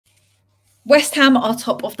West Ham are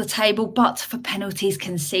top of the table, but for penalties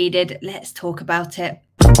conceded. Let's talk about it.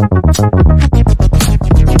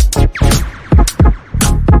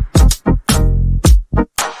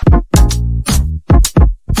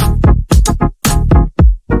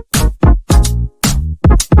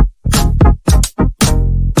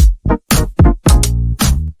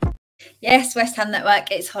 Yes, West Ham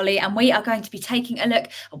Network, it's Holly, and we are going to be taking a look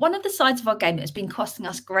at one of the sides of our game that has been costing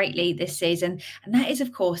us greatly this season, and that is,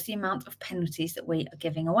 of course, the amount of penalties that we are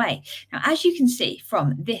giving away. Now, as you can see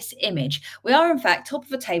from this image, we are, in fact, top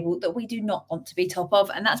of a table that we do not want to be top of,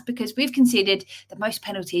 and that's because we've conceded the most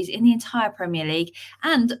penalties in the entire Premier League,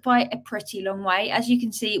 and by a pretty long way. As you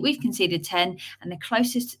can see, we've conceded 10, and the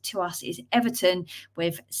closest to us is Everton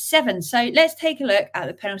with 7. So let's take a look at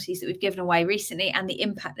the penalties that we've given away recently and the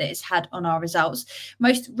impact that it's had on our results.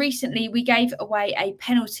 Most recently, we gave away a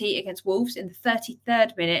penalty against Wolves in the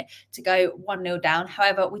 33rd minute to go 1-0 down.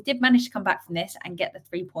 However, we did manage to come back from this and get the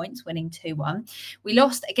 3 points, winning 2-1. We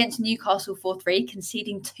lost against Newcastle 4-3,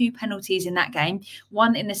 conceding 2 penalties in that game.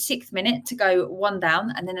 One in the 6th minute to go 1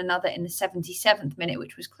 down, and then another in the 77th minute,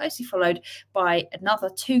 which was closely followed by another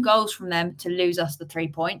 2 goals from them to lose us the 3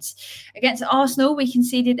 points. Against Arsenal, we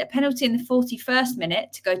conceded a penalty in the 41st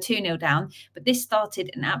minute to go 2-0 down, but this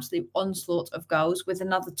started an absolute onslaught of goals, with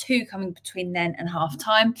another 2 coming between then and half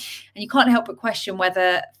time. And you can't help but question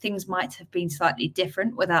whether things might have been slightly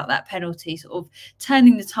different without that penalty sort of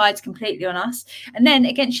turning the tides completely on us. And then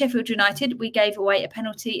against Sheffield United, we gave away a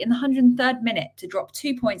penalty in the 103rd minute to drop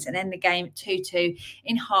 2 points and end the game 2-2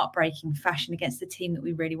 in heartbreaking fashion against the team that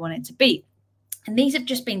we really wanted to beat. And these have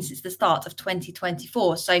just been since the start of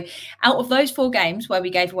 2024. So out of those 4 games where we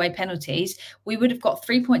gave away penalties, we would have got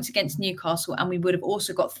 3 points against Newcastle, and we would have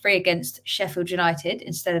also got 3 against Sheffield United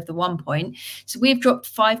instead of the 1 point. So we've dropped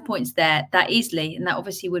 5 points there that easily, and that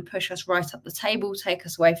obviously would push us right up the table, take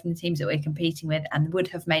us away from the teams that we're competing with, and would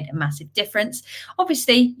have made a massive difference.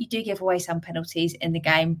 Obviously, you do give away some penalties in the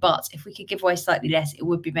game, but if we could give away slightly less, it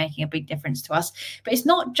would be making a big difference to us. But it's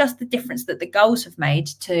not just the difference that the goals have made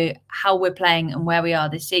to how we're playing and where we are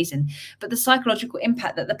this season, but the psychological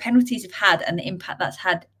impact that the penalties have had and the impact that's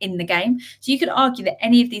had in the game. So you could argue that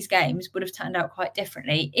any of these games would have turned out quite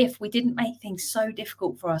differently if we didn't make things so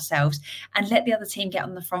difficult for ourselves and let the other team get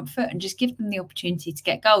on the front foot and just give them the opportunity to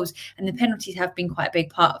get goals. And the penalties have been quite a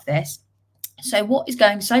big part of this. So what is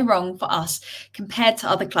going so wrong for us compared to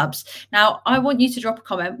other clubs? Now, I want you to drop a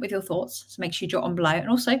comment with your thoughts. So make sure you drop on below. And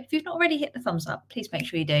also, if you've not already hit the thumbs up, please make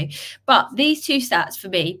sure you do. But these 2 stats for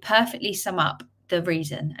me perfectly sum up the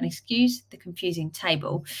reason, and excuse the confusing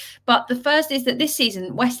table. But the first is that this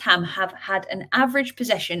season, West Ham have had an average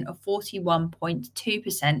possession of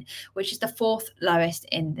 41.2%, which is the 4th lowest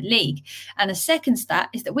in the league. And the second stat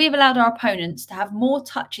is that we have allowed our opponents to have more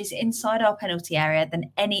touches inside our penalty area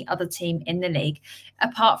than any other team in the league,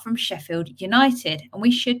 apart from Sheffield United. And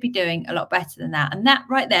we should be doing a lot better than that. And that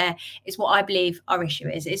right there is what I believe our issue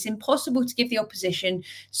is. It's impossible to give the opposition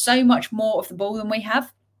so much more of the ball than we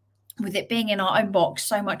have, with it being in our own box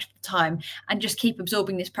so much of the time, and just keep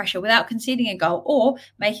absorbing this pressure without conceding a goal or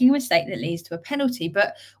making a mistake that leads to a penalty.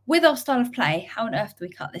 But with our style of play, how on earth do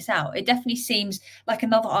we cut this out? It definitely seems like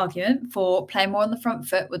another argument for playing more on the front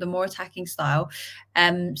foot with a more attacking style.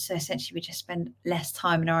 So essentially we just spend less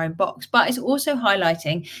time in our own box. But it's also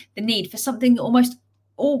highlighting the need for something that almost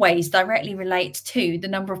always directly relates to the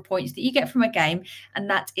number of points that you get from a game, and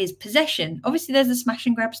that is possession. Obviously there's a smash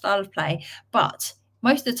and grab style of play, but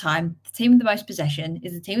most of the time, the team with the most possession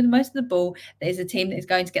is the team with the most of the ball, that is the team that is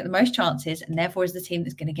going to get the most chances, and therefore is the team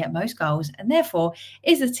that's going to get most goals, and therefore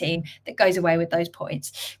is the team that goes away with those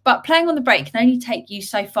points. But playing on the break can only take you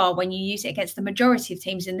so far when you use it against the majority of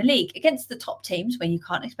teams in the league. Against the top teams, when you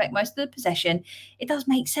can't expect most of the possession, it does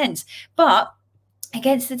make sense. But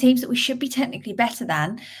against the teams that we should be technically better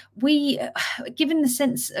than, we, given the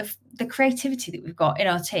sense of the creativity that we've got in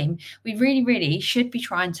our team, we really should be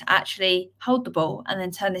trying to actually hold the ball and then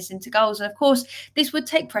turn this into goals. And of course, this would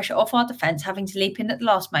take pressure off our defence, having to leap in at the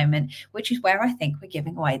last moment, which is where I think we're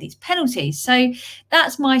giving away these penalties. So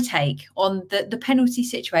that's my take on the penalty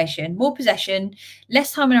situation. More possession,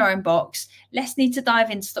 less time in our own box, less need to dive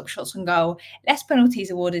in to stop shots on goal, less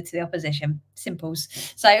penalties awarded to the opposition. Simples.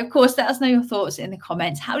 So of course, let us know your thoughts in the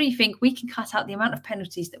comments. How do you think we can cut out the amount of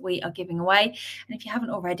penalties that we are giving away? And if you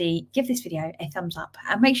haven't already, give this video a thumbs up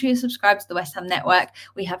and make sure you're subscribed to the West Ham Network.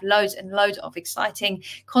 We have loads and loads of exciting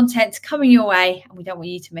content coming your way, and we don't want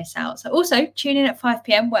you to miss out. So also tune in at 5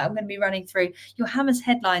 p.m. where I'm going to be running through your Hammers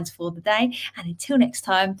headlines for the day. And until next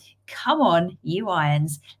time, come on, you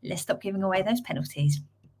Irons. Let's stop giving away those penalties.